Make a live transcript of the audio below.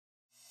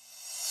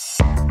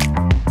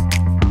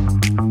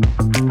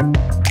And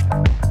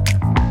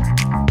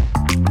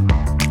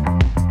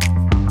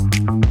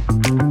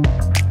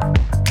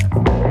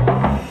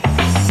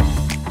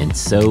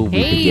so we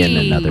begin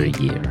another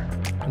year.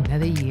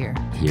 Another year.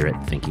 Here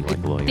at Thinking Like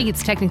a Lawyer. I think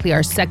it's technically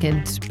our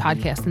second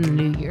podcast in the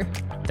new year.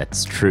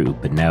 That's true,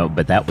 but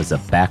that was a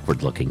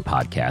backward-looking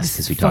podcast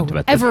because we talked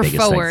about the ever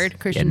biggest forward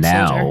things. Christian and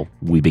now soldier.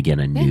 we begin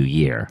a new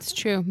year. It's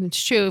true.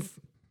 It's true.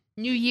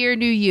 New year,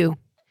 new you.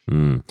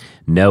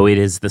 No, it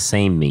is the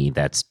same me.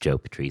 That's Joe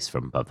Patrice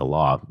from Above the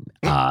Law.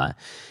 I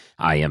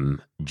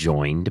am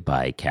joined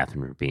by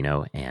Catherine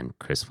Rubino and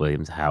Chris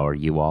Williams. How are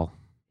you all?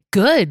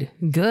 Good.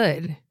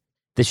 Good.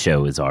 This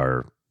show is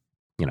our,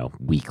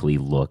 weekly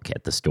look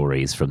at the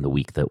stories from the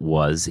week that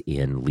was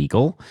in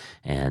legal,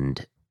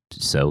 and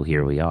so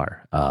here we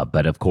are.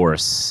 But of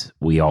course,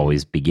 we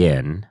always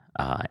begin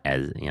with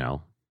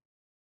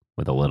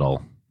a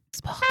little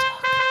Small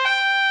talk.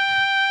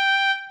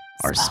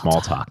 Our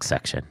small talk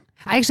section.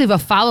 I actually have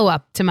a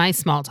follow-up to my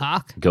small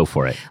talk. Go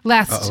for it.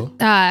 Last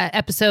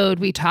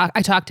episode,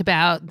 I talked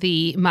about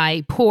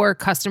my poor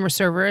customer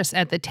service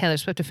at the Taylor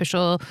Swift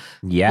official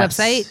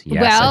website.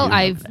 Yes, well,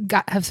 I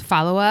have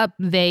follow-up.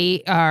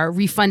 They are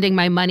refunding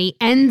my money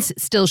and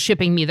still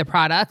shipping me the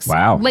products.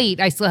 Wow. Late.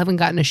 I still haven't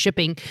gotten a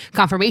shipping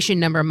confirmation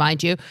number,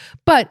 mind you.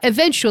 But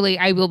eventually,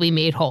 I will be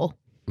made whole.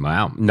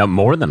 Wow. No,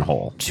 more than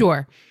whole.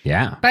 Sure.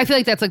 Yeah. But I feel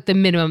like that's like the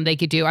minimum they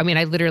could do. I mean,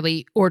 I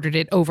literally ordered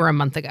it over a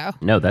month ago.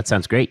 No, that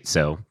sounds great.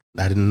 So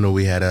I didn't know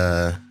we had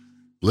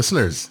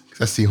listeners.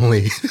 That's the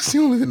only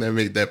thing that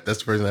made that. That's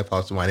the person that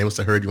pops to mind. They must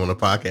have heard you on the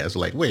podcast.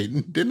 Like,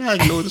 wait, didn't I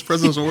know this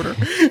person's order?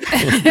 The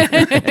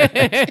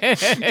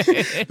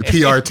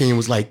PR team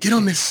was like, get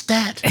on this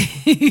stat.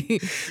 They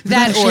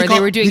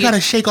were doing. You got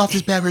to shake off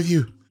this bad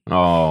review.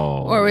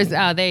 Oh. Or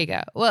there you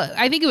go. Well,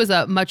 I think it was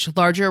a much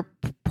larger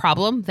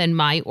problem than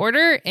my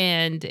order,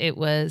 and it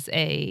was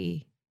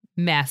a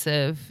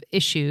massive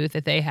issue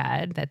that they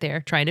had that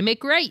they're trying to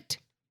make right.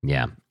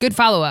 Yeah. Good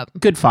follow-up.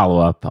 Good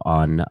follow-up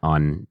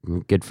on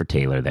good for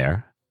Taylor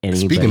there.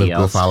 Anybody Speaking of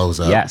else? good follows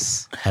up,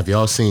 yes. Have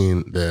y'all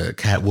seen the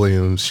Cat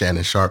Williams,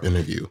 Shannon Sharp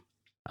interview?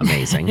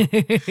 Amazing.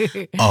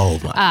 Oh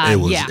my!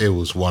 It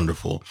was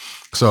wonderful.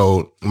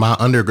 So my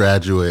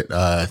undergraduate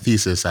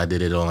thesis, I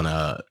did it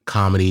on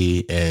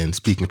comedy and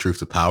speaking truth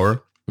to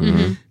power.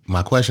 Mm-hmm.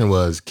 My question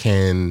was,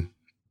 the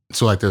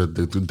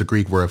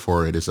Greek word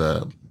for it is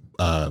a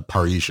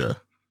parrhesia,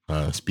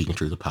 speaking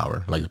truth to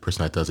power. Like the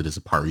person that does it is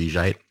a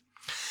parrhesiite.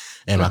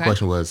 And my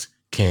question was,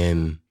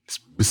 can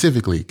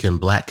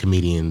Black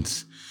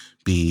comedians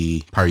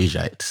be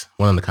parrhesiites?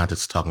 One in the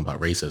context of talking about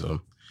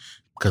racism.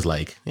 Because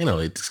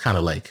it's kind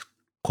of like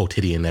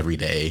quotidian every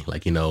day.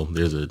 Like,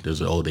 there's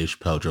an old Dave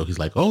Chappelle joke. He's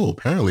like, oh,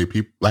 apparently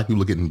Black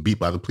people are getting beat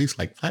by the police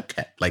like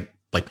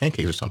like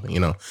pancakes or something,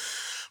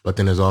 But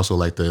then there's also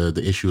like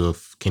the issue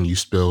of can you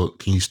still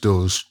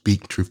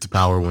speak truth to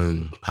power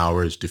when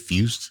power is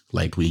diffused?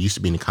 Like we used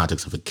to be in the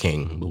context of a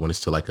king, but when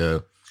it's to like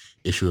a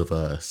issue of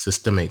a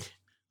systemic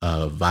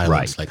violence,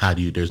 right. Like how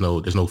do you? There's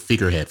no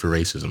figurehead for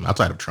racism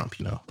outside of Trump,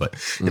 But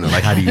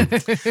like how do you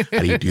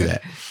do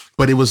that?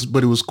 But it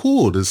was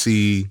cool to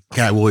see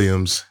Cat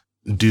Williams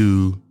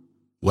do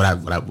what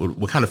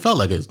kind of felt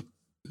like is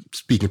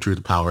speaking truth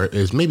to power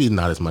is maybe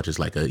not as much as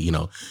like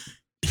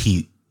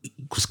he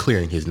was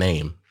clearing his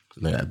name.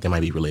 There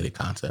might be related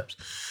concepts,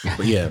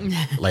 but yeah,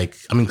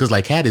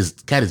 because Cat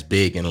is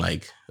big in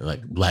like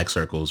Black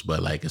circles,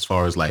 but like as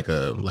far as like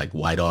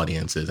white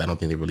audiences, I don't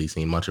think they've really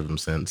seen much of him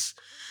since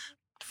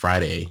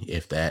Friday,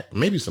 if that.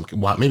 Maybe some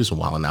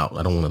Wildin' Out.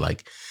 I don't want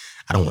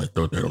to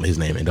throw dirt on his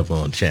name and end up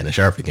on Shannon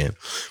Sharp again.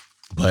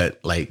 But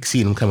like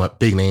seeing him come up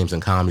big names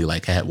in comedy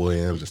like Cat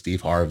Williams and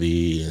Steve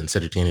Harvey and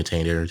Cedric the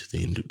Entertainer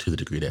to the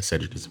degree that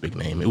Cedric is a big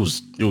name, it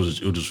was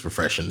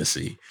refreshing to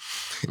see.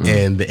 Mm-hmm.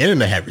 And the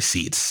internet had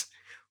receipts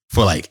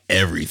for like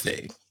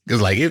everything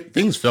because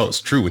things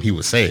felt true when he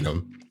was saying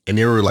them. And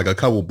there were like a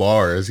couple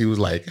bars. He was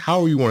like,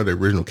 "How are you one of the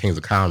original kings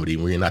of comedy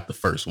when you're not the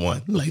first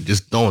one?" Like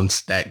just going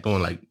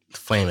like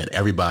flame at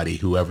everybody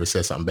whoever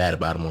said something bad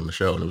about him on the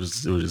show. And it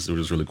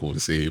was really cool to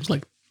see. It was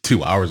like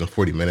 2 hours and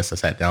 40 minutes. I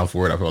sat down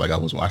for it. I felt like I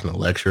was watching a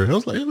lecture. I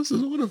was like, this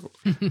is wonderful.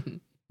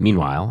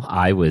 Meanwhile,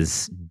 I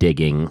was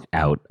digging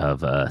out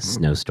of a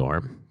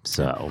snowstorm.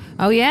 So.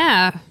 Oh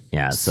yeah.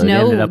 Yeah. So it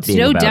ended up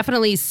being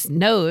definitely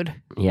snowed.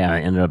 Yeah,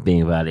 it ended up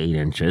being about 8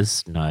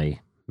 inches, and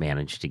I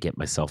managed to get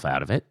myself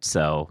out of it.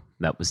 So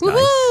that was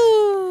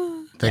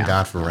Woo-hoo! nice. Thank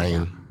God for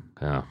rain.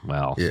 Oh,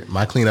 well. Yeah,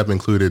 my cleanup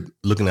included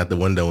looking at the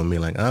window and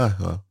being like,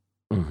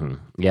 Mm-hmm.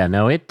 Yeah,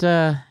 no,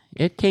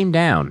 it came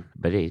down,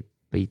 but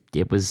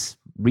it was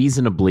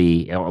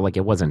reasonably, or like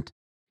it wasn't,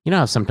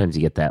 how sometimes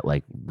you get that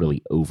like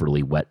really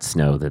overly wet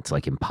snow that's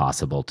like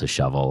impossible to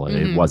shovel.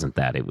 Mm-hmm. It wasn't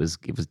that. It was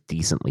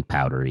decently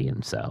powdery,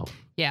 and so.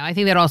 Yeah, I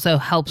think that also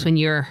helps when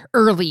you're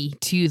early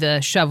to the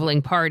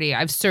shoveling party.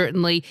 I've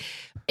certainly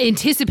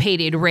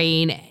anticipated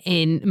rain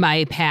in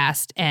my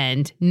past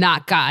and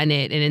not gotten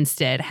it, and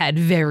instead had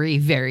very,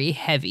 very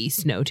heavy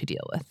snow to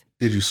deal with.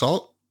 Did you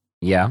salt?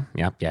 Yeah.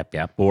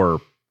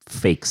 Or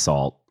fake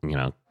salt,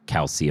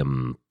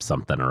 calcium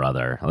something or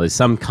other. There's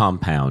some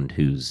compound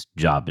whose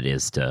job it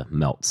is to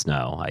melt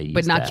snow.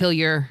 But not kill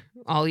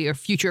all your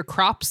future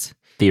crops.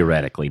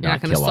 Theoretically, You're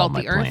not not kill all salt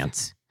my the earth?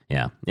 plants.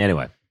 Yeah.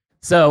 Anyway,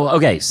 so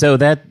okay, so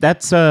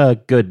that's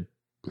a good.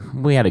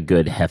 We had a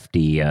good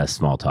hefty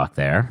small talk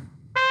there.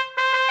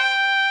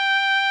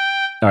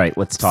 All right,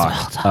 let's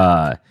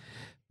talk.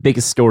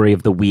 Biggest story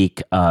of the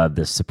week: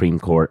 the Supreme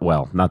Court.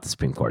 Well, not the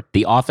Supreme Court.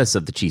 The Office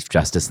of the Chief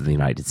Justice of the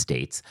United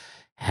States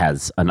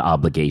has an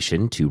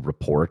obligation to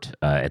report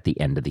at the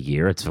end of the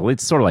year. It's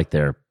sort of like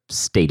their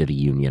State of the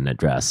Union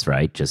address,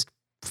 right? Just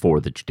for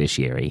the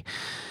judiciary.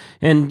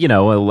 And,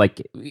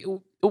 like,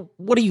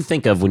 what do you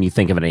think of when you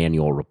think of an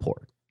annual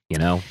report?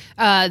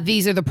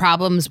 These are the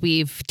problems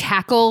we've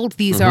tackled.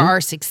 These are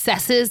our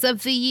successes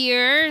of the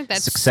year.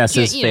 That's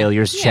successes,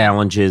 failures,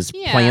 challenges,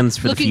 plans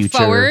for looking the future.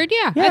 forward.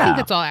 Yeah, I think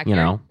that's all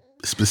accurate.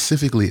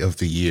 Specifically of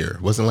the year,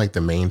 wasn't like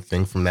the main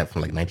thing from like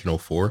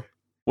 1904.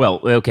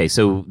 Well, okay,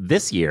 so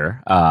this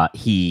year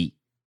he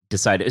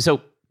decided.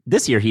 So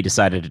this year he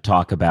decided to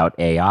talk about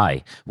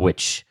AI,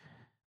 which,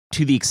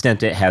 to the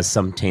extent it has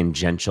some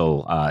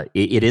tangential,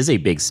 it is a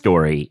big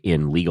story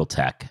in legal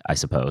tech, I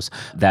suppose.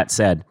 That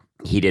said,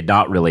 he did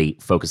not really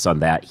focus on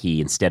that.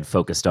 He instead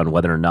focused on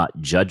whether or not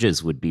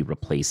judges would be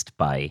replaced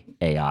by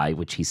AI,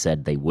 which he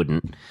said they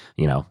wouldn't.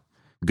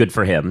 Good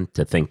for him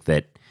to think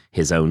that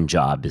his own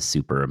job is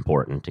super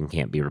important and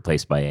can't be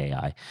replaced by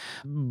AI.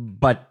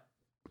 But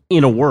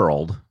in a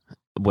world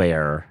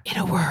where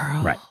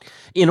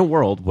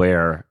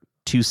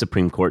two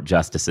Supreme Court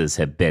justices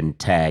have been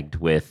tagged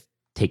with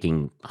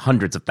taking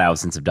hundreds of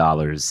thousands of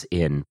dollars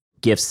in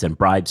gifts and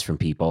bribes from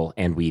people,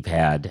 and we've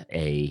had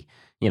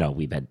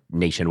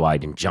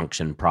nationwide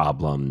injunction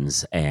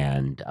problems,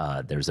 and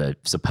there's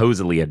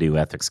supposedly a new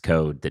ethics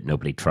code that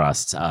nobody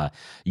trusts.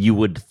 You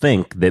would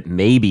think that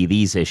maybe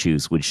these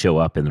issues would show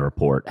up in the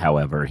report.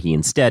 However, he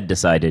instead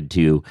decided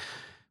to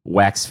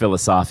wax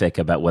philosophic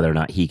about whether or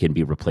not he can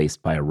be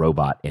replaced by a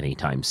robot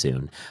anytime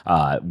soon.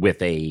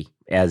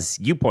 As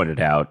you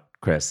pointed out,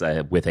 Chris,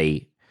 it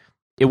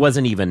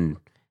wasn't even,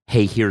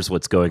 hey, here's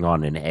what's going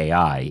on in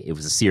AI. It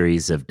was a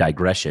series of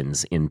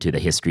digressions into the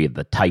history of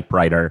the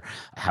typewriter,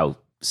 how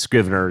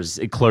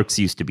clerks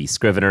used to be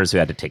scriveners who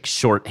had to take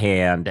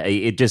shorthand.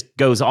 It just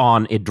goes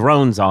on. It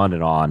drones on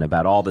and on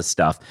about all this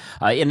stuff.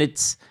 And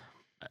it's,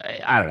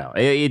 I don't know.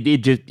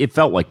 It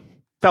felt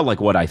like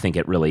what I think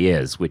it really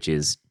is, which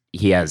is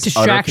he has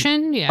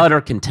distraction,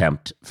 utter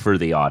contempt for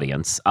the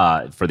audience,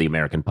 for the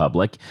American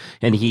public.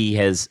 And he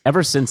has,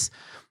 ever since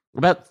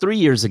about 3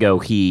 years ago,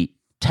 he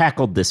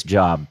tackled this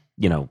job,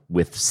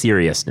 with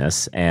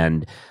seriousness.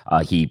 And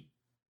he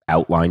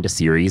outlined a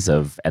series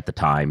of, at the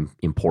time,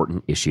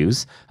 important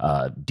issues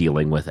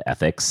dealing with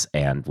ethics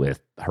and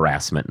with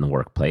harassment in the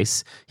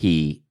workplace.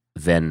 He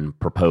then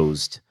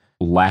proposed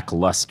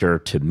lackluster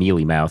to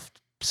mealy-mouthed,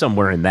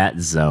 somewhere in that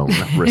zone,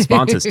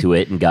 responses to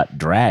it, and got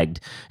dragged.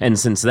 And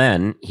since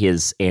then,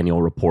 his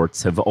annual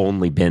reports have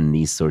only been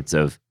these sorts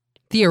of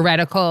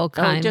theoretical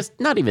kind. Just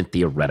not even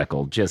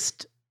theoretical,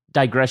 just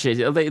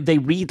digression. They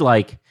read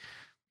like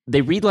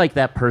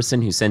that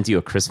person who sends you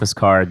a Christmas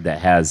card that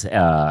has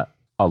a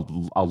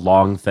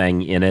long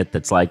thing in it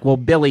that's like, well,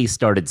 Billy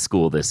started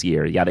school this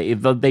year.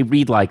 They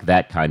read like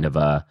that kind of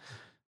a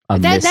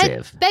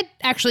missive. That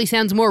actually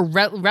sounds more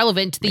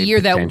relevant to the year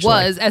that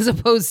was, as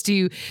opposed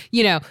to,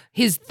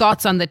 his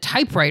thoughts on the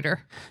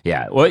typewriter.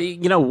 Yeah. Well,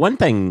 one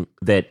thing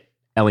that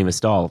Elie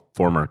Mystal,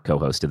 former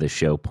co-host of this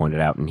show, pointed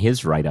out in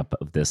his write-up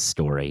of this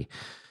story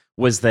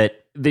was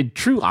that the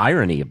true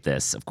irony of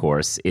this, of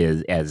course,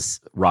 is, as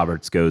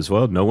Roberts goes,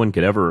 well, no one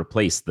could ever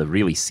replace the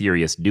really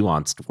serious,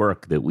 nuanced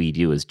work that we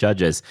do as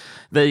judges.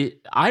 The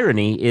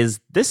irony is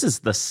this is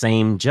the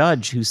same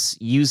judge who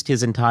used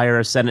his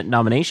entire Senate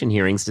nomination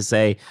hearings to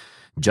say,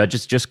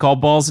 judges just call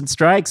balls and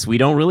strikes. We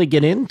don't really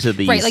get into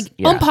these. Right,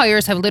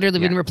 umpires have literally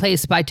been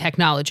replaced by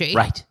technology.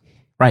 Right.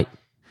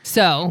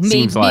 So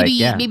maybe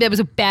that was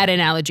a bad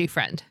analogy,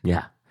 friend.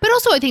 Yeah. But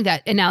also, I think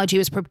that analogy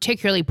was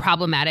particularly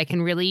problematic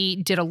and really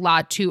did a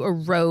lot to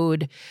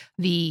erode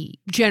the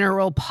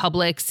general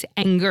public's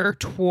anger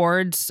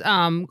towards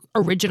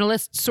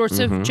originalist sorts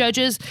of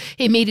judges.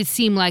 It made it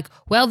seem like,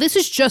 well, this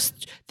is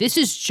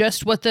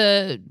just what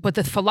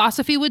the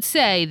philosophy would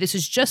say. This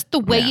is just the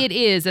way it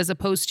is, as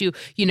opposed to,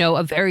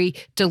 a very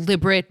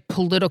deliberate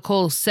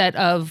political set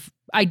of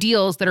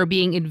ideals that are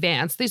being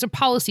advanced. These are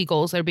policy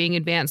goals that are being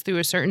advanced through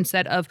a certain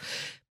set of,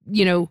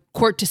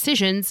 court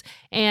decisions,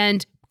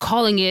 and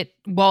calling it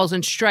balls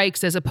and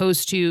strikes as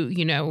opposed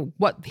to,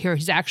 what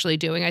he's actually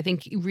doing, I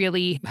think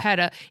really had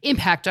an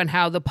impact on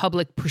how the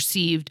public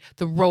perceived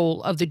the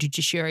role of the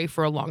judiciary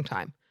for a long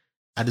time.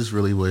 I just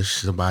really wish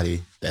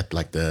somebody that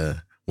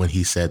when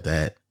he said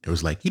that, it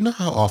was like,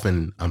 how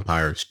often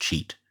umpires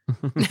cheat?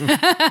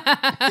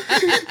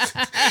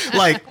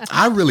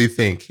 I really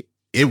think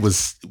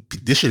this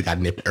should have got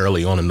nipped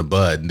early on in the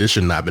bud. This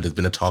should not have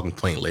been a talking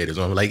point later.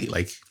 So I'm like,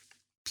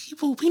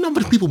 people, you know, how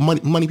much people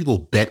money people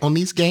bet on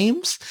these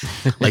games.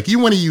 Like, you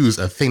want to use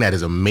a thing that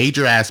is a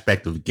major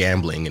aspect of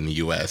gambling in the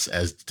U.S.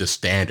 as the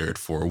standard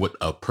for what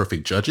a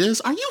perfect judge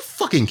is. Are you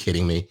fucking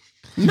kidding me?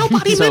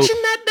 Nobody mentioned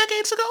that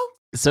decades ago.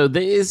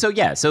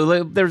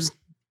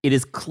 It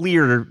is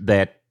clear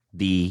that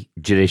the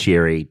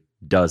judiciary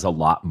does a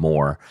lot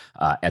more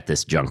at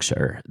this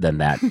juncture than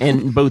that,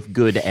 in both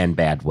good and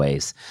bad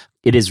ways.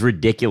 It is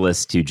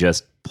ridiculous to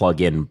just plug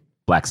in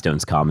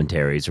Blackstone's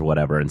commentaries or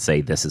whatever and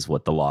say this is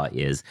what the law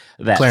is.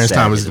 That Clarence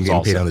Thomas has been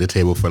getting paid under the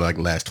table for like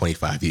the last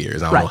 25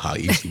 years. I don't know how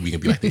easy we can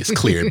be like, it's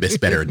clear, it's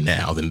better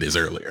now than it is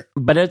earlier.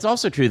 But it's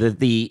also true that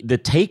the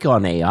take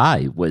on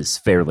AI was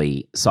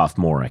fairly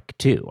sophomoric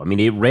too. I mean,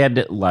 it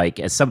read like,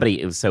 as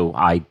somebody, so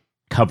I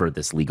cover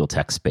this legal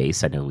tech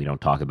space. I know we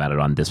don't talk about it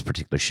on this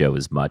particular show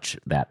as much,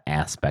 that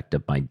aspect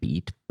of my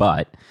beat,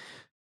 but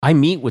I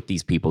meet with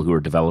these people who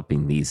are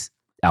developing these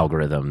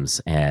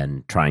algorithms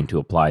and trying to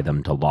apply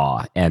them to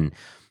law. And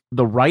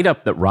the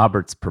write-up that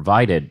Roberts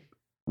provided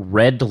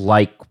read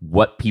like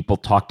what people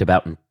talked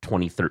about in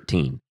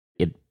 2013.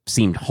 It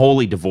seemed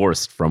wholly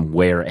divorced from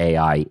where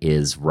AI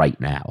is right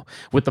now,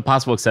 with the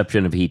possible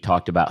exception of he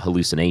talked about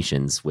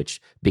hallucinations,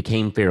 which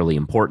became fairly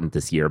important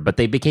this year. But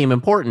they became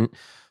important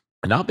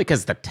not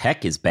because the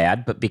tech is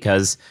bad, but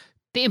because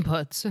the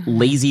inputs.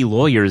 Lazy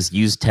lawyers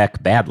use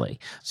tech badly.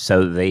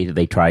 So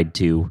they tried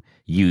to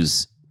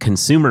use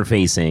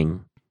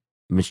consumer-facing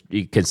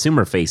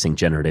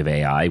generative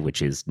AI,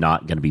 which is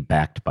not going to be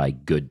backed by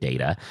good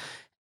data.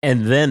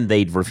 And then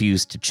they'd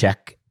refuse to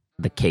check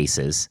the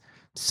cases.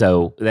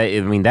 So,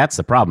 that's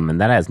the problem. And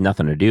that has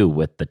nothing to do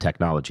with the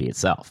technology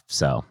itself.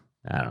 So,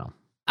 I don't know.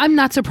 I'm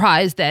not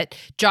surprised that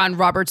John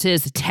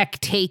Roberts' tech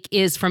take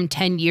is from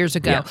 10 years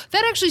ago. Yeah.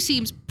 That actually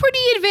seems pretty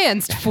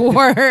advanced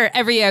for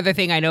every other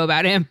thing I know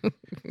about him.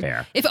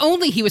 Fair. If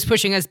only he was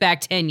pushing us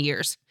back 10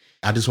 years.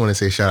 I just want to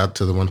say shout out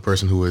to the one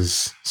person who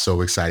was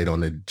so excited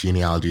on the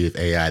genealogy of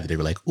AI that they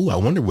were like, ooh, I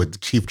wonder what the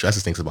Chief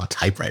Justice thinks about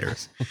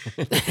typewriters.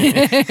 And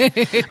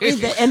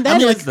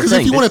that because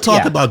if you want to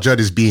talk about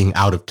judges being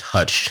out of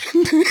touch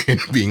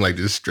and being like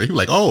this straight,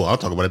 like, oh, I'll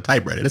talk about a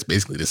typewriter. That's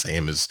basically the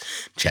same as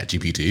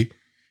ChatGPT.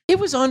 It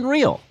was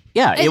unreal.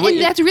 Yeah. And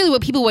that's really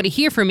what people want to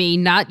hear from me,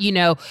 not,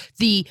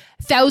 the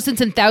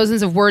thousands and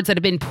thousands of words that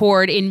have been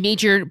poured in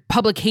major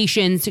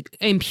publications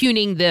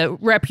impugning the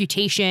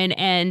reputation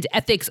and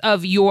ethics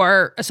of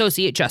your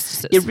associate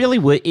justices. It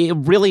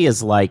really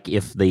is like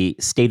if the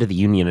State of the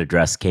Union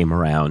address came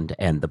around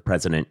and the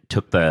president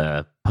took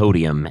the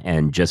podium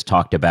and just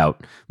talked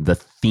about the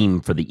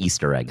theme for the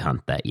Easter egg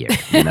hunt that year.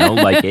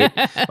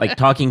 Like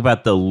talking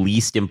about the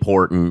least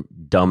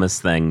important,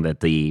 dumbest thing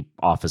that the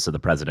office of the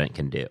president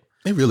can do.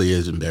 It really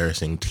is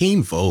embarrassing.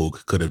 Teen Vogue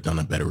could have done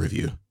a better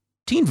review.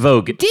 Teen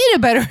Vogue did a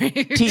better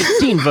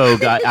Teen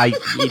Vogue.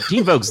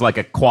 Teen Vogue's like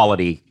a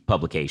quality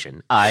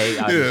publication.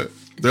 Yeah,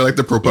 they're like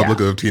the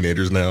ProPublica of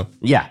teenagers now.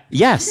 Yeah.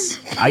 Yes,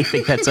 I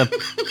think that's a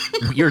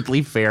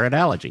weirdly fair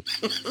analogy.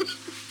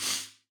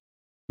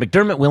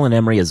 McDermott, Will &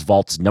 Emery is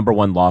Vault's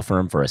 #1 law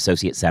firm for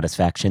associate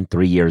satisfaction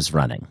 3 years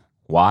running.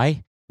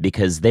 Why?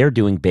 Because they're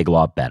doing big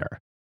law better.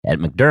 At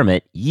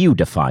McDermott, you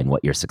define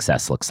what your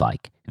success looks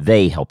like.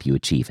 They help you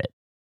achieve it.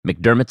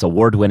 McDermott's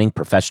award-winning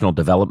professional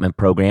development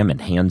program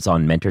and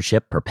hands-on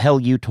mentorship propel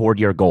you toward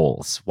your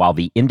goals, while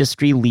the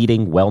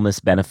industry-leading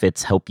wellness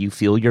benefits help you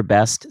feel your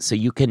best so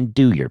you can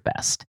do your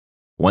best.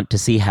 Want to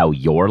see how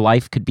your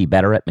life could be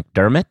better at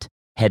McDermott?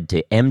 Head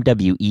to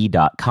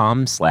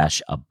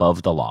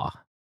mwe.com/abovethelaw.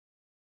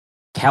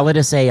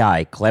 Calidus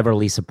AI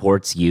cleverly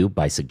supports you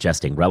by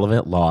suggesting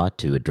relevant law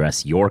to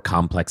address your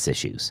complex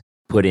issues.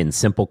 Put in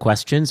simple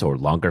questions or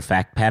longer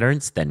fact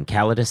patterns, then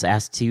Calidus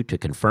asks you to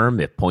confirm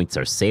if points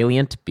are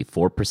salient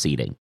before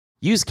proceeding.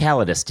 Use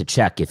Calidus to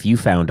check if you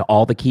found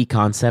all the key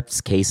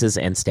concepts, cases,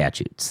 and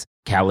statutes.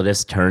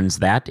 Calidus turns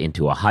that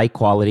into a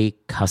high-quality,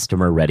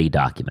 customer-ready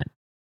document.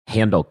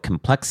 Handle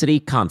complexity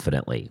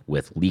confidently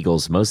with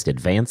legal's most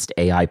advanced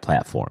AI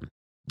platform.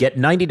 Get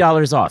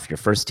 $90 off your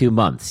first 2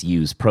 months.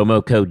 Use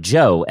promo code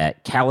Joe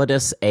at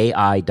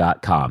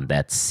calidusai.com.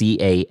 That's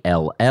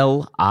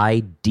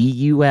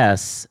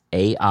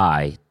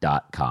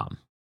CALLIDUSAI.com.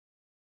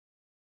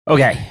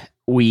 Okay,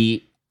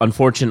 we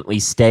unfortunately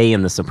stay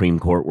in the Supreme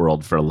Court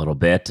world for a little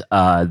bit.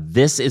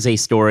 This is a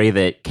story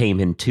that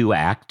came in 2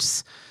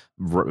 acts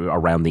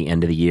around the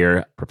end of the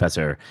year.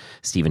 Professor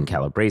Stephen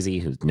Calabrese,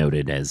 who's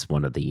noted as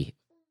one of the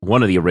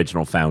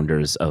original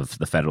founders of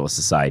the Federalist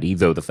Society,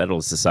 though the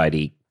Federalist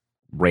Society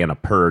ran a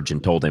purge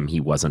and told him he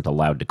wasn't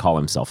allowed to call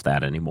himself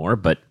that anymore.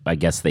 But I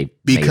guess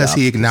because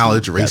he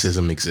acknowledged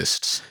racism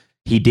exists.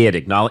 He did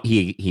acknowledge.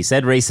 He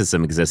said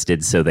racism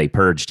existed, so they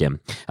purged him.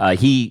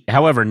 He,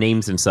 however,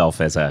 names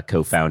himself as a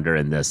co-founder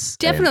in this.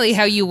 Definitely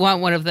how you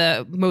want one of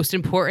the most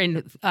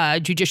important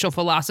judicial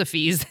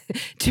philosophies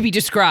to be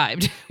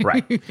described.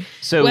 Right.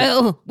 So,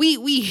 well,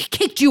 we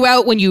kicked you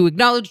out when you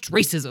acknowledged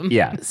racism.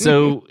 Yeah.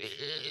 So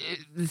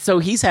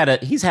he's had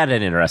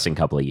an interesting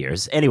couple of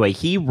years. Anyway,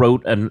 he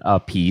wrote a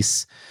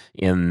piece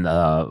in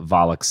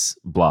Volok's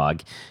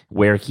blog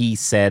where he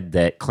said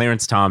that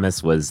Clarence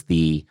Thomas was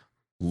the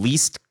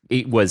least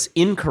it was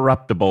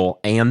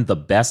incorruptible and the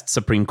best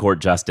Supreme Court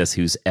justice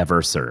who's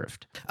ever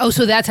served. Oh,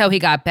 so that's how he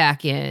got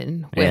back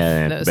in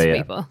with those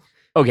people.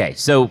 Okay,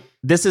 so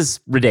this is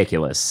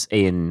ridiculous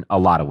in a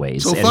lot of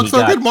ways. So fuck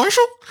Thurgood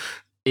Marshall?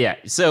 Yeah,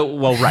 so,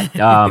 well, right.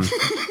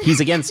 He's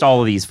against all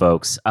of these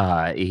folks.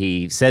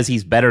 He says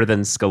he's better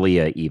than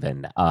Scalia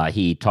even.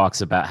 He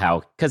talks about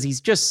how, because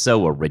he's just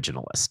so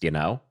originalist, you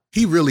know?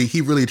 He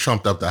really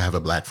trumped up the I have a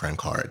black friend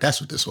card. That's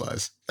what this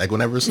was. Like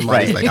whenever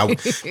somebody's like,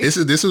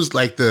 this was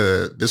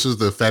the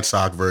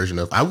FedSoc version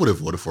of I would have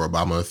voted for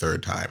Obama a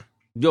third time.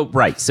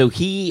 Right. So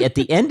he, at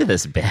the end of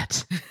this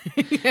bit,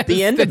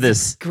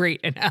 great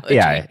analogy.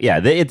 Yeah.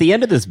 At the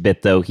end of this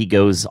bit, though, he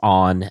goes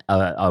on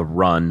a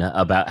run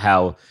about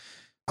how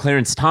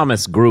Clarence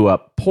Thomas grew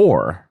up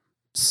poor.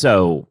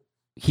 So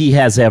he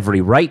has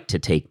every right to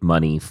take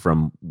money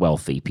from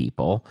wealthy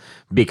people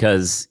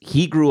because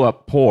he grew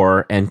up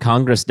poor and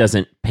Congress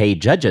doesn't pay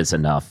judges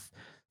enough.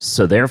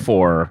 So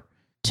therefore,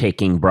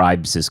 taking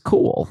bribes is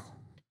cool.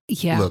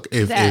 Yeah. Look,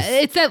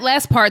 it's that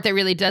last part that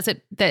really does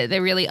it, that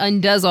really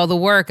undoes all the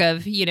work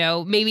of,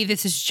 maybe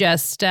this is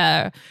just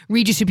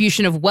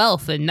redistribution of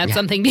wealth and not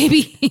something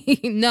maybe.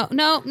 No.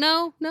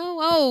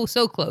 Oh,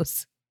 so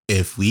close.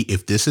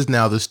 If this is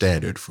now the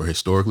standard for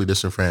historically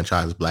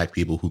disenfranchised black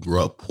people who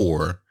grew up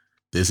poor,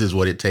 this is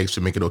what it takes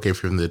to make it okay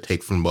for them to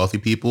take from wealthy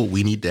people.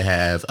 We need to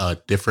have a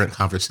different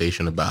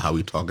conversation about how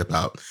we talk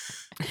about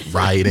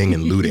rioting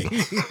and looting.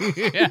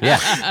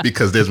 Yeah.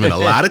 Because there's been a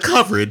lot of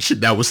coverage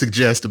that would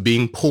suggest that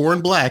being poor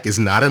and black is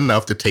not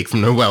enough to take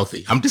from the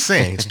wealthy. I'm just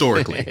saying,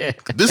 historically.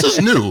 This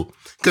is new.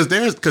 Because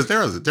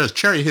there's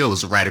Cherry Hill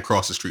is right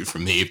across the street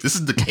from me. If this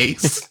is the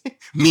case,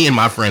 me and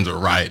my friends are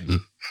rioting.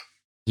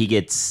 He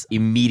gets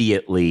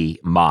immediately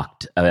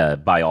mocked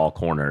by all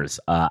corners.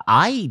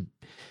 I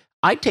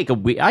take a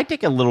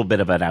little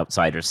bit of an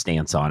outsider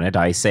stance on it.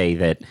 I say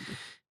that.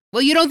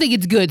 Well, you don't think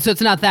it's good, so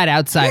it's not that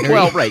outsider.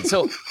 Well, right.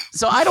 So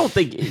I don't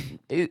think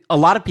a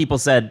lot of people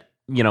said,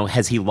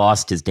 has he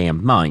lost his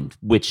damn mind?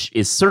 Which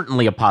is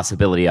certainly a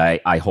possibility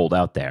I hold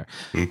out there.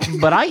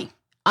 But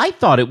I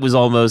thought it was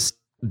almost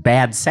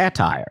bad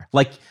satire.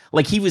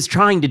 Like he was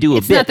trying to do a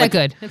bit. It's not that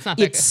good. It's not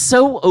that good. It's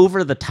so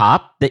over the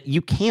top that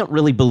you can't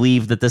really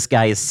believe that this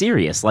guy is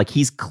serious. Like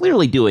he's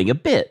clearly doing a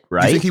bit,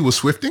 right? You think he was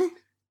swifting?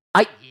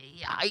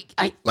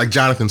 I like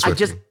Jonathan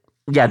Swift.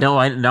 I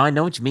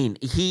know what you mean.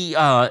 He,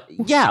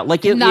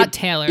 like it, not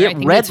Taylor. It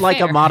read like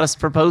a modest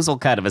proposal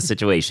kind of a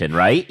situation,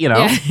 right?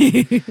 Yeah.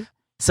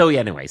 So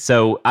anyway,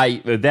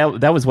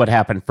 that was what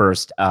happened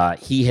first.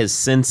 He has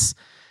since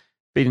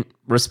been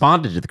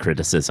responded to the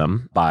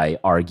criticism by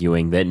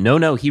arguing that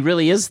no, he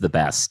really is the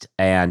best,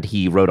 and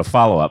he wrote a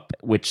follow-up,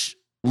 which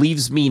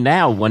leaves me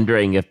now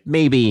wondering if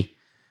maybe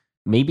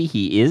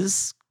he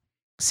is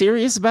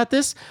serious about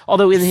this.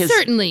 Although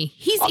certainly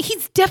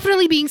he's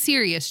definitely being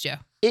serious, Joe.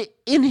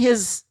 In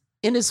his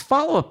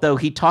follow-up, though,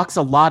 he talks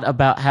a lot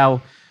about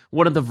how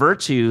one of the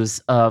virtues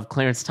of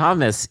Clarence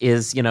Thomas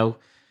is,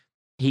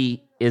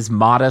 he is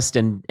modest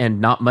and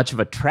not much of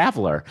a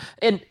traveler.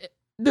 And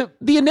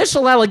the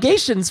initial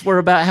allegations were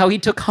about how he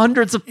took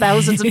hundreds of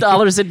thousands of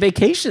dollars in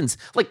vacations.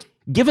 Like,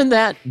 given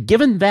that,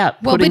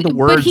 putting the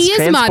words. But he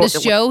is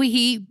modest, Joe.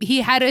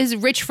 He had his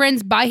rich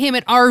friends buy him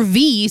an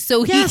RV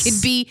so he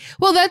could be.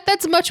 Well,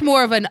 that's much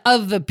more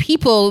of the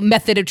people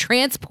method of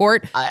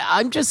transport.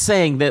 I'm just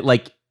saying that,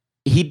 like,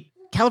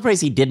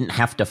 Calabresi didn't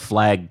have to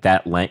flag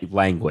that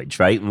language,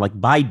 right? And like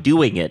by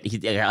doing it,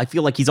 I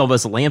feel like he's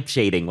almost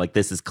lampshading like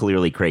this is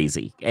clearly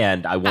crazy,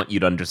 and I want you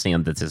to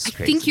understand that this is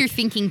crazy. I think you're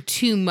thinking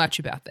too much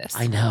about this.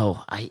 I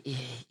know.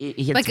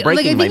 It's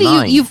breaking I think my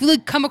mind.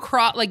 You've come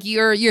across like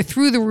you're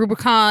through the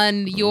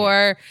Rubicon.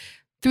 You're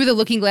through the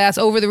looking glass,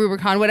 over the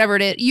Rubicon, whatever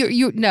it is.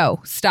 You no,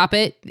 stop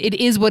it. It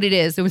is what it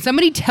is. And when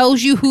somebody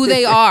tells you who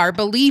they are,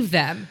 believe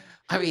them.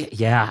 I mean,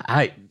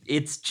 yeah,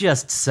 it's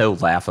just so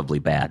laughably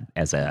bad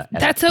as a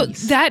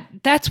piece.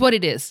 That's what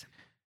it is.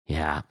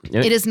 Yeah.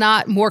 It is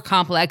not more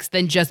complex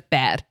than just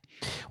bad.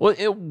 Well,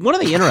 one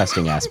of the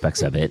interesting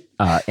aspects of it,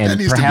 and that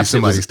needs to be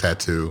somebody's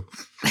tattoo,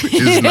 which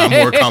is not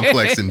more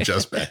complex than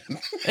just bad.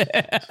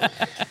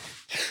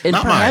 And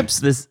not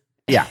perhaps mine. this,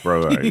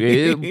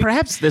 right.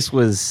 Perhaps this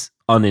was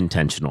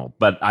unintentional,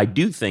 but I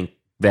do think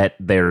that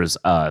there's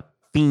a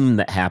theme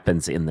that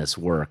happens in this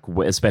work,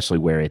 especially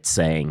where it's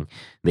saying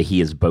that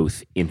he is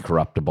both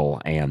incorruptible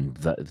and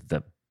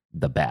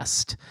the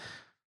best.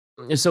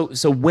 So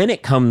when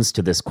it comes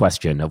to this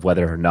question of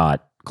whether or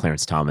not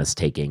Clarence Thomas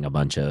taking a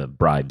bunch of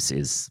bribes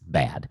is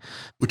bad,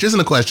 which isn't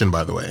a question,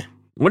 by the way.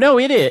 Well, no,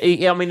 it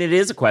is. I mean, it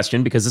is a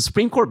question because the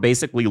Supreme Court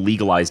basically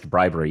legalized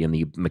bribery in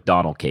the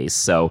McDonnell case.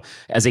 So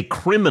as a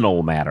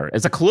criminal matter,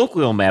 as a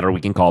colloquial matter, we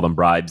can call them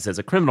bribes. As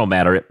a criminal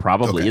matter, it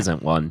probably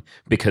isn't one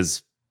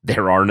because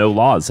there are no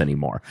laws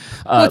anymore.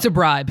 What's a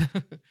bribe?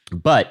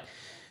 But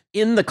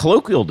in the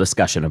colloquial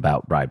discussion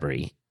about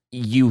bribery,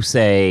 you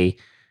say,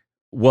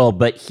 well,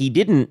 but he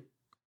didn't.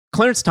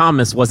 Clarence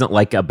Thomas wasn't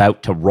like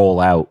about to roll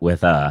out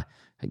with a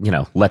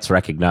let's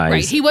recognize.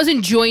 Right. He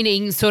wasn't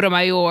joining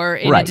Sotomayor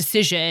in a Right.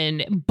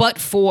 decision, but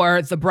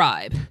for the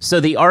bribe. So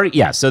the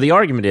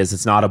argument is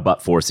it's not a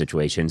but-for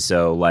situation.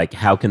 So, like,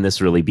 how can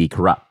this really be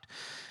corrupt?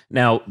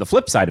 Now, the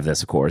flip side of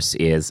this, of course,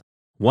 is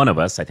one of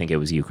us, I think it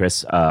was you,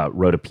 Chris,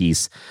 wrote a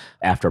piece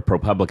after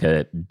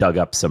ProPublica dug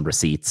up some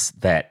receipts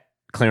that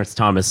Clarence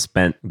Thomas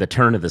spent the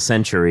turn of the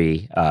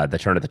century, the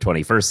turn of the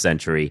 21st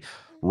century,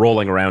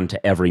 rolling around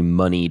to every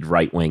moneyed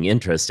right-wing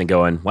interest and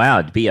going, wow,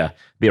 it'd be a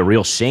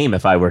real shame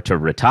if I were to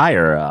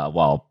retire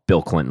while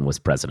Bill Clinton was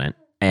president.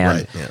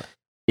 And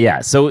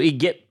so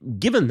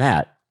given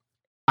that,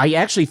 I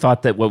actually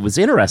thought that what was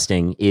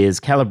interesting is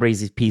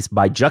Calabrese's piece,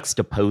 by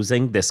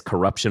juxtaposing this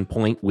corruption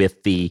point with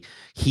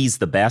he's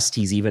the best,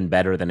 he's even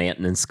better than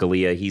Antonin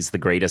Scalia, he's the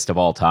greatest of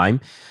all time,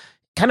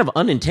 kind of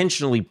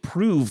unintentionally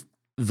proved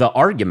the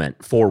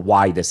argument for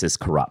why this is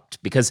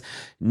corrupt. Because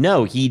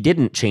no, he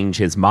didn't change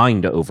his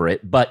mind over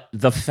it, but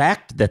the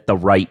fact that the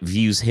right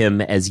views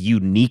him as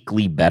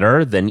uniquely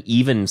better than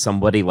even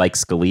somebody like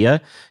Scalia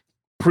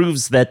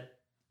proves that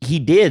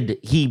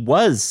he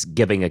was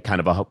giving a kind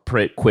of a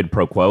quid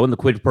pro quo, and the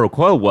quid pro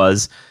quo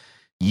was,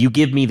 you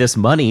give me this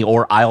money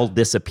or I'll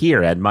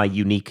disappear and my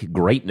unique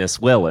greatness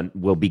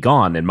will be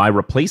gone. And my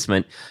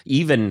replacement,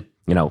 even,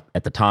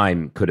 at the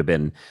time could have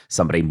been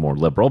somebody more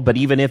liberal, but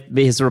even if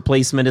his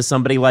replacement is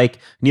somebody like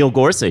Neil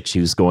Gorsuch,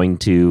 who's going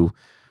to,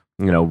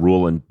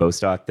 rule in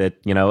Bostock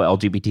that,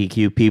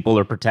 LGBTQ people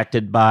are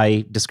protected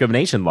by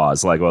discrimination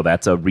laws. Like, well,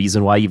 that's a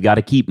reason why you've got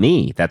to keep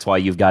me. That's why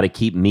you've got to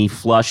keep me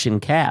flush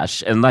in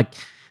cash. And like,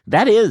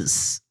 that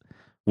is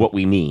what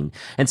we mean.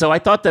 And so I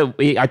thought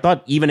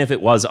even if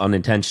it was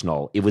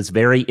unintentional, it was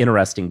very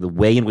interesting the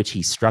way in which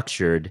he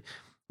structured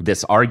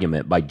this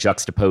argument by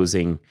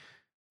juxtaposing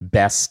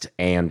best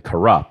and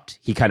corrupt.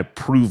 He kind of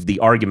proved the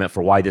argument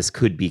for why this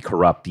could be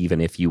corrupt, even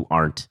if you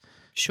aren't.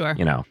 Sure.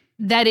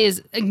 That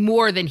is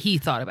more than he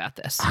thought about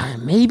this.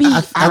 Maybe.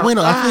 I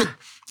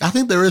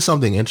think there is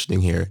something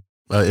interesting here.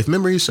 If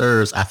memory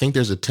serves, I think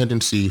there's a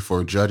tendency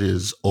for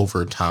judges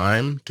over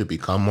time to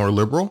become more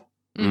liberal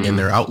in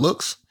their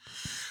outlooks.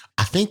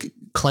 I think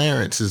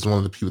Clarence is one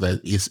of the people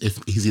that if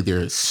he's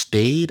either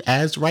stayed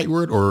as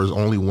rightward or has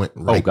only went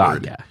rightward. Oh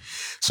God, yeah.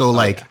 So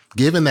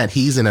given that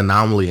he's an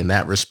anomaly in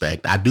that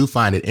respect, I do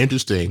find it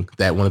interesting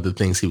that one of the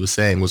things he was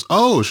saying was,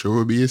 oh, sure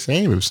would be the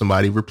same if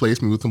somebody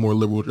replaced me with a more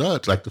liberal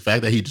judge. Like the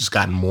fact that he just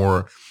gotten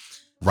more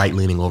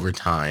right-leaning over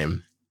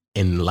time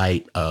in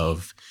light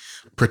of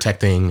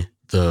protecting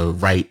the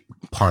right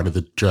part of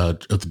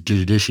the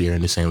judiciary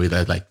in the same way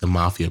that like the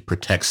mafia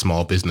protects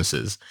small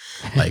businesses.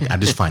 Like, I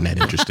just find that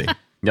interesting.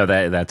 No,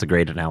 that's a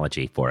great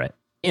analogy for it.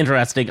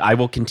 Interesting. I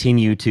will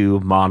continue to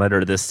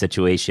monitor this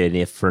situation,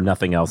 if for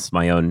nothing else,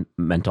 my own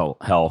mental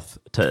health,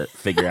 to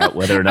figure out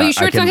whether or not Are you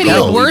sure I it's not can going to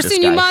get lead worse this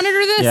than guy. you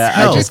monitor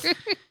this? Yeah,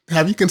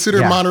 Have you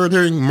considered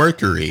monitoring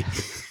Mercury?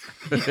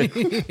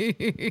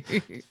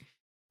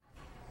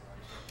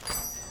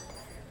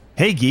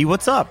 Hey, Guy,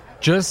 what's up?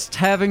 Just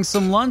having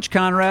some lunch,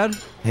 Conrad.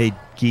 Hey,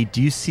 Guy,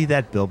 do you see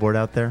that billboard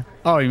out there?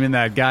 Oh, you mean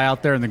that guy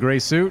out there in the gray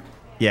suit?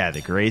 Yeah,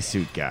 the gray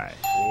suit guy.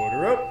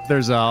 Order up.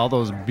 There's all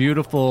those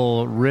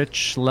beautiful,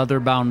 rich,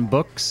 leather-bound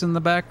books in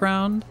the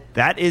background.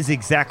 That is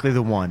exactly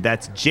the one.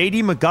 That's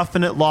J.D.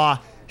 McGuffin at law.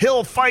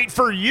 He'll fight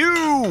for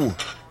you!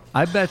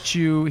 I bet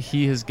you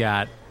he has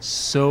got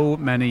so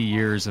many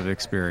years of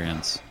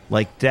experience.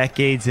 Like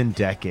decades and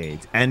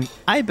decades. And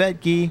I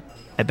bet he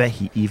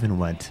even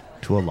went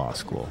to a law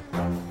school.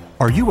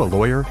 Are you a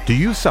lawyer? Do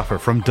you suffer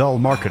from dull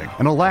marketing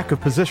and a lack of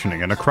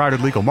positioning in a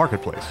crowded legal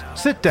marketplace?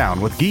 Sit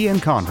down with Guy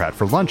and Conrad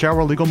for Lunch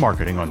Hour Legal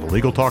Marketing on the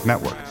Legal Talk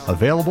Network.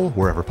 Available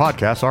wherever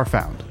podcasts are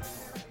found.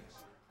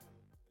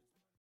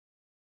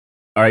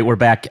 All right, we're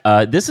back.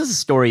 This is a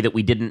story that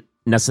we didn't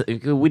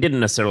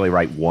necessarily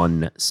write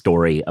one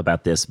story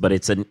about this, but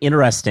it's an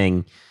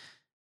interesting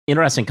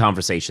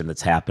conversation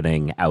that's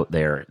happening out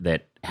there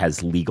that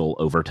has legal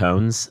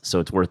overtones. So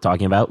it's worth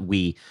talking about.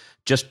 We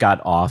just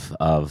got off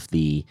of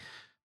the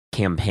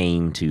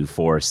campaign to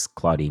force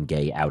Claudine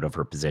Gay out of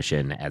her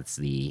position as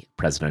the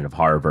president of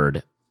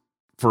Harvard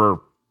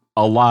for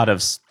a lot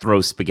of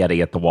throw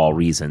spaghetti at the wall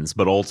reasons,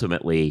 but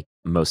ultimately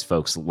most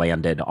folks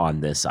landed on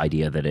this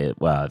idea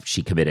that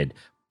she committed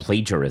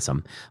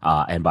plagiarism,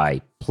 and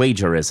by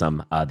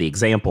plagiarism, the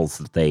examples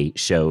that they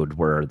showed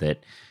were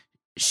that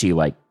she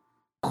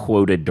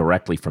quoted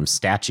directly from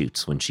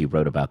statutes when she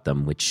wrote about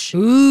them, which...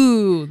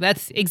 Ooh,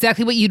 that's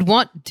exactly what you'd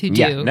want to do.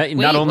 Yeah,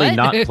 not only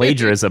not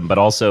plagiarism, but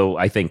also,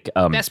 I think...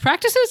 best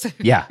practices?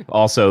 Yeah,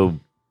 also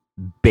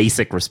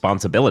basic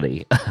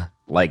responsibility.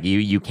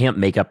 You can't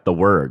make up the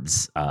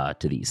words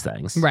to these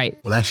things. Right.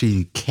 Well, actually,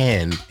 you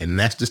can, and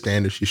that's the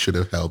standard she should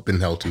have been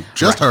held to.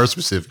 Just her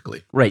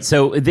specifically. Right.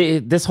 So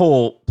this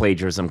whole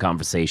plagiarism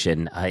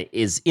conversation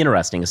is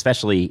interesting,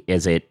 especially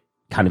as it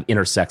kind of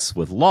intersects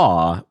with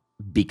law,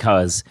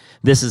 because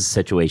this is a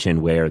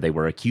situation where they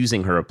were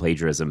accusing her of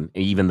plagiarism,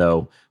 even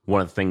though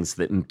one of the things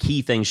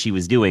key things she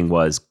was doing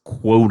was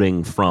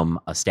quoting from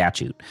a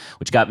statute,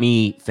 which got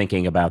me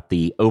thinking about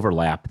the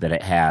overlap that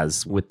it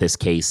has with this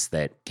case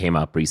that came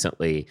up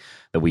recently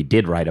that we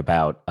did write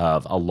about,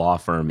 of a law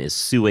firm is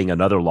suing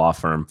another law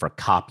firm for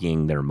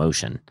copying their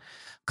motion,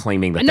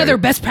 claiming that another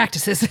best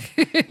practices.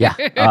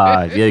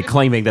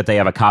 claiming that they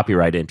have a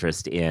copyright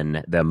interest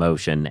in the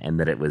motion and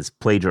that it was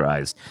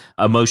plagiarized,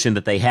 a motion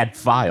that they had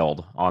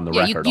filed on the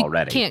record you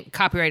already. Can't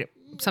copyright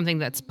something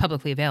that's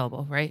publicly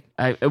available, right?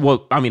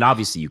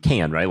 Obviously you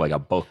can, right? Like a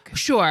book.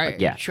 Sure.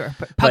 Sure.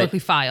 But publicly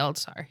filed,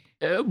 sorry.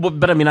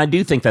 But I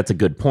do think that's a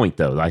good point,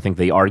 though. I think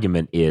the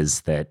argument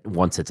is that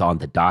once it's on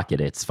the docket,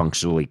 it's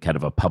functionally kind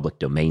of a public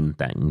domain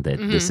thing, that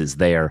this is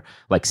there,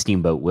 like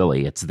Steamboat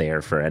Willie, it's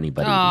there for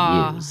anybody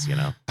to use,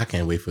 I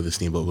can't wait for the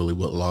Steamboat Willie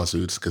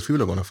lawsuits because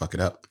people are going to fuck it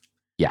up.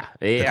 Yeah,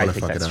 I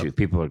think that's true.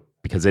 People are,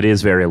 because it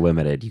is very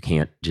limited. You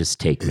can't just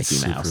take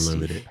Mickey Mouse.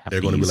 Limited. They're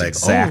going to be like,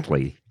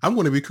 exactly. I'm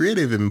going to be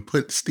creative and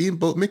put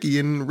Steamboat Mickey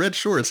in red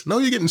shorts. No,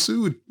 you're getting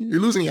sued. You're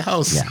losing your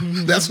house. Yeah.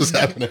 That's what's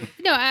happening.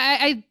 No,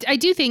 I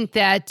do think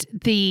that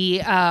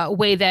the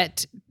way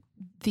that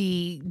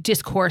the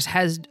discourse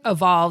has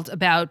evolved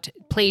about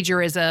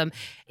plagiarism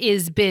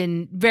has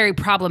been very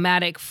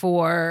problematic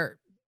for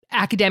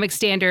academic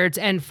standards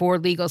and for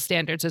legal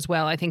standards as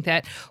well. I think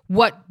that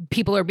what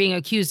people are being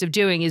accused of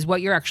doing is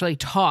what you're actually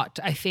taught,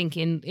 I think,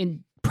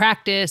 in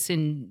practice,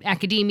 in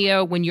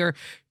academia, when you're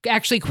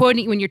actually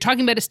quoting, when you're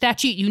talking about a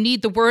statute, you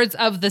need the words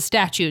of the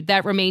statute.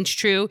 That remains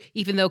true,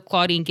 even though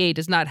Claudine Gay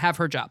does not have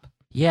her job.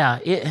 Yeah.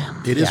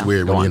 It is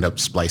weird when you end up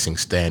splicing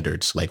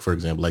standards. Like, for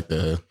example, like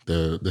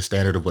the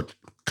standard of what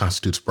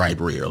constitutes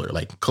bribery, or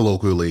like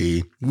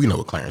colloquially, we know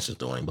what Clarence is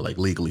doing, but like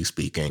legally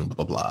speaking, blah,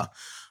 blah, blah.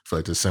 So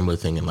it's a similar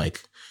thing in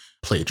like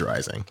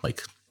plagiarizing.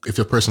 Like, if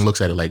a person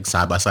looks at it like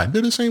side by side,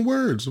 they're the same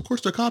words. Of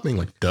course they're copying,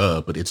 like,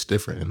 duh, but it's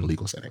different in a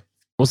legal setting.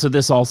 Well, so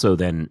this also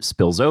then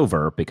spills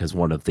over because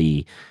one of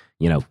the,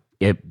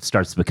 it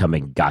starts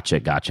becoming gotcha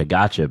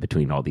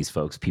between all these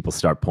folks. People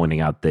start pointing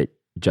out that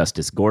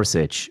Justice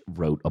Gorsuch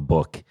wrote a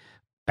book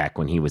back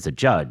when he was a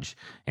judge,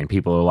 and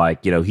people are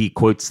like, he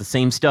quotes the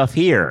same stuff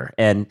here,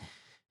 and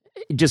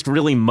just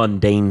really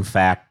mundane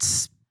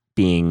facts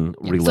being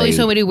relayed. There's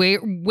so many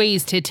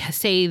ways to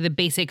say the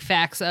basic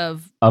facts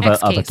of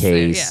a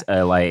case.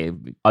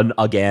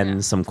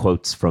 Some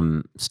quotes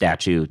from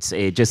statutes.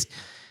 It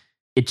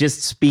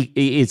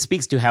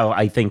speaks to how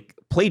I think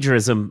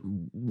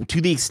plagiarism, to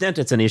the extent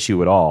it's an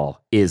issue at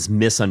all, is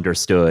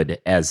misunderstood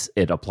as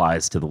it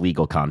applies to the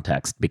legal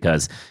context,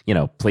 because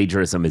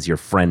plagiarism is your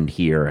friend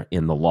here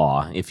in the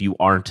law. If you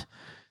aren't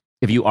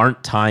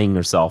tying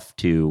yourself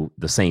to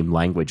the same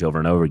language over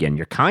and over again,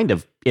 you're kind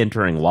of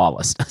entering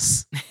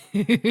lawlessness.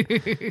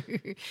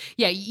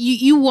 Yeah,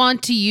 you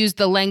want to use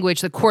the language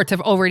the courts have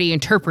already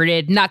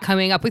interpreted, not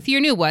coming up with your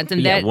new ones.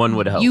 And that one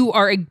would hope. You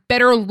are a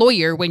better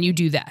lawyer when you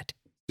do that.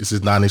 This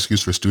is not an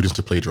excuse for students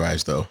to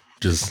plagiarize, though.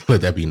 Just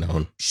let that be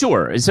known.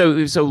 Sure.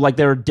 So like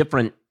there are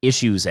different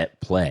issues at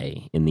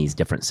play in these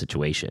different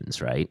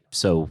situations, right?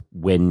 So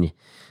when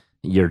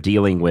you're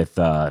dealing with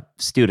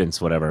students,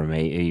 whatever,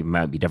 it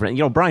might be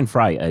different. Brian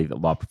Fry, a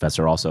law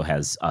professor, also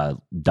has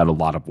done a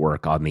lot of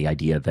work on the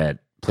idea that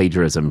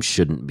plagiarism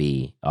shouldn't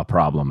be a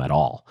problem at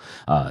all.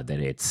 That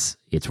it's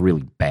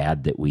really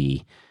bad that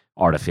we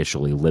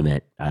artificially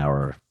limit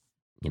our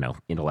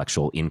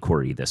intellectual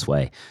inquiry this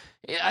way.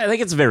 I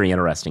think it's a very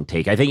interesting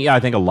take. I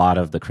think a lot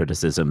of the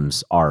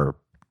criticisms are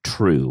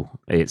true.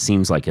 It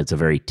seems like it's a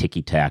very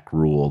ticky-tack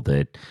rule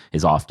that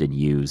is often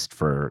used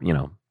for,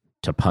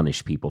 to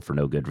punish people for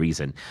no good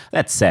reason.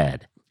 That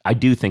said, I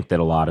do think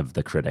that a lot of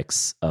the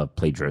critics of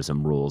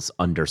plagiarism rules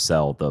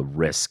undersell the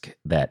risk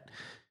that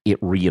it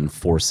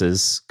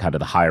reinforces kind of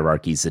the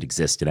hierarchies that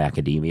exist in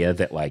academia,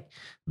 that like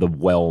the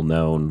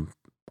well-known,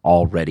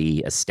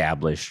 already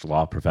established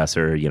law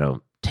professor,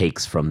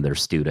 takes from their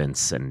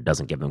students and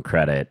doesn't give them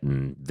credit,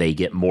 and they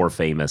get more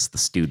famous. The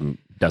student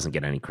doesn't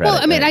get any credit. Well,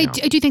 I mean, I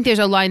do think there's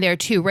a line there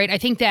too, right? I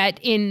think that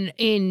in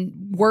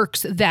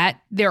works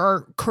that there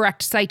are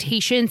correct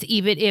citations,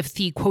 even if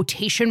the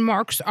quotation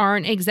marks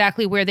aren't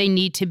exactly where they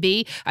need to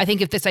be. I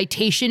think if the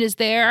citation is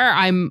there,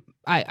 I'm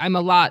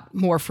a lot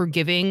more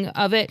forgiving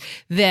of it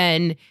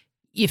than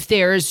if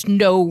there's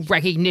no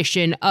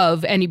recognition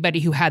of anybody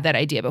who had that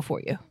idea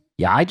before you.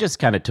 Yeah, I just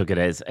kind of took it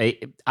as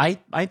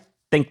I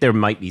think there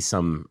might be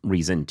some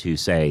reason to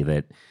say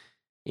that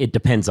it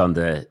depends on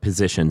the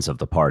positions of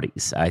the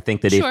parties. I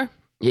think that sure.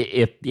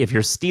 if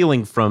you're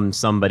stealing from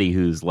somebody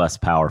who's less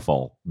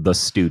powerful, the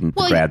student,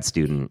 the grad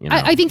student,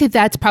 I think that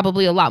that's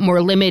probably a lot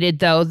more limited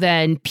though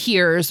than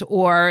peers.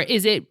 Or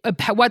is it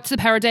what's the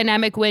power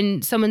dynamic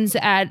when someone's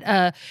at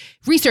a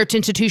research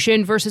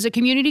institution versus a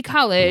community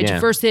college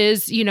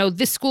versus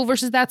this school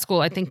versus that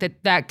school? I think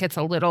that gets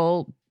a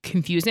little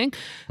confusing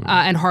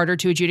and harder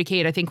to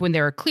adjudicate. I think when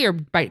there are clear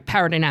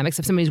power dynamics,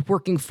 if somebody's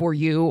working for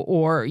you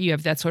or you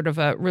have that sort of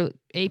a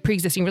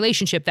pre-existing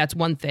relationship, that's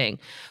one thing.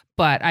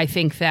 But I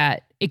think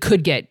that it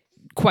could get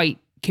quite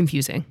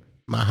confusing.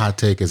 My hot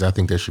take is I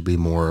think there should be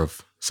more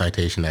of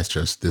citation that's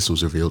just, this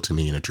was revealed to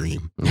me in a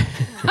dream.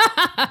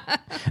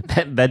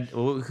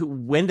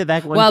 When did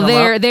that one Well,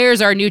 come up?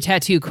 there's our new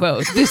tattoo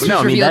quote. This was No,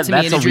 I mean, revealed to me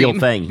that's in a a real dream.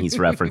 thing he's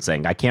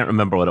referencing. I can't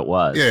remember what it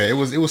was. Yeah, it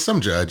was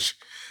some judge.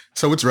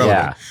 So it's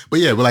relevant. Yeah. But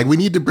yeah, but like we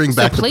need to bring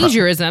So back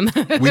plagiarism.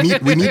 we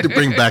need to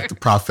bring back the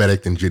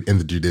prophetic in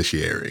the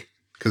judiciary.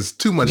 Because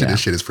too much of Yeah. this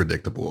shit is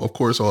predictable. Of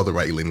course, all the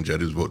right-leaning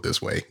judges vote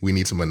this way. We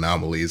need some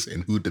anomalies,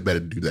 and who better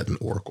to do that than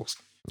oracles?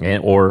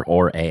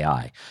 Or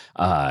AI.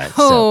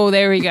 Oh,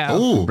 there we go.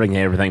 Oh, Bringing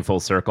everything full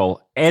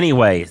circle.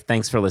 Anyway,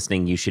 thanks for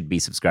listening. You should be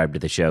subscribed to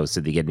the show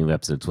so that you get new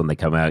episodes when they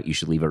come out. You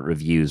should leave it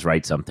reviews,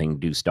 write something,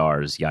 do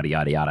stars, yada,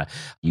 yada, yada.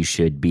 You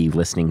should be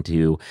listening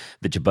to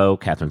The Jabot,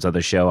 Catherine's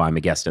other show. I'm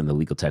a guest on the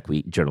Legal Tech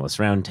Week Journalist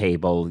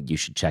Roundtable. You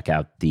should check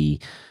out the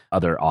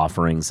other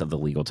offerings of the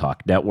Legal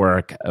Talk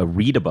Network.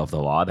 Read Above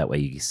the Law. That way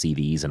you see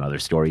these and other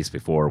stories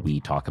before we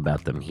talk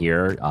about them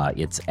here.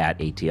 It's at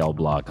ATL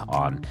Blog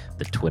on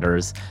the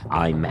Twitters.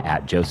 I'm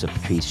at Joseph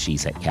Patrice.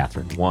 She's at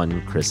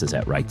Catherine1. Chris is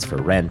at Rights for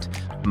Rent.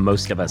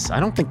 Most of us,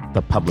 I don't think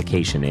the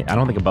publication, I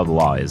don't think Above the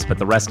Law is, but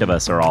the rest of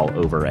us are all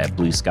over at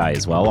Blue Sky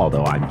as well,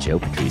 although I'm Joe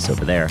Patrice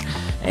over there.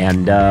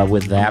 And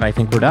with that, I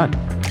think we're done.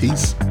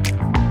 peace.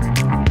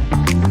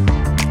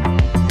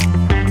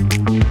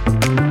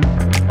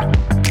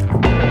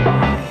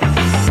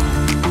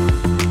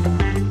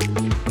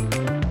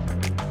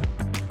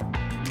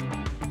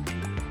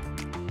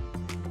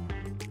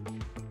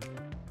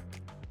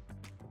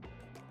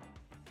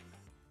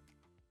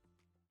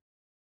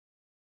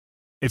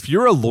 If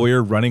you're a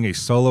lawyer running a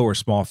solo or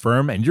small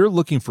firm and you're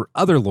looking for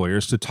other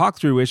lawyers to talk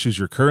through issues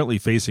you're currently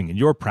facing in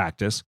your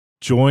practice,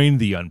 join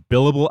the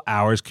Unbillable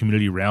Hours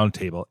Community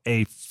Roundtable,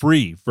 a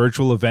free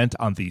virtual event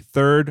on the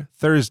third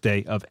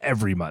Thursday of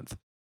every month.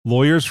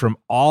 Lawyers from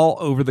all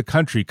over the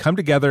country come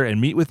together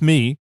and meet with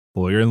me,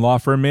 lawyer and law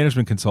firm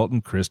management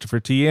consultant Christopher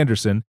T.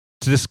 Anderson,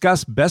 to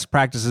discuss best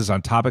practices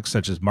on topics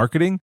such as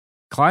marketing,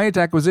 client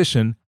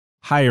acquisition,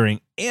 hiring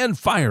and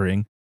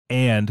firing,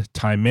 and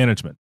time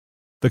management.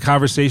 The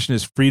conversation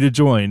is free to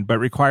join, but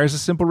requires a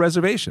simple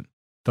reservation.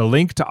 The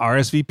link to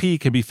RSVP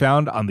can be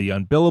found on the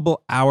Unbillable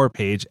Hour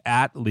page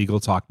at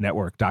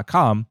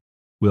LegalTalkNetwork.com.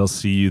 We'll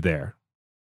see you there.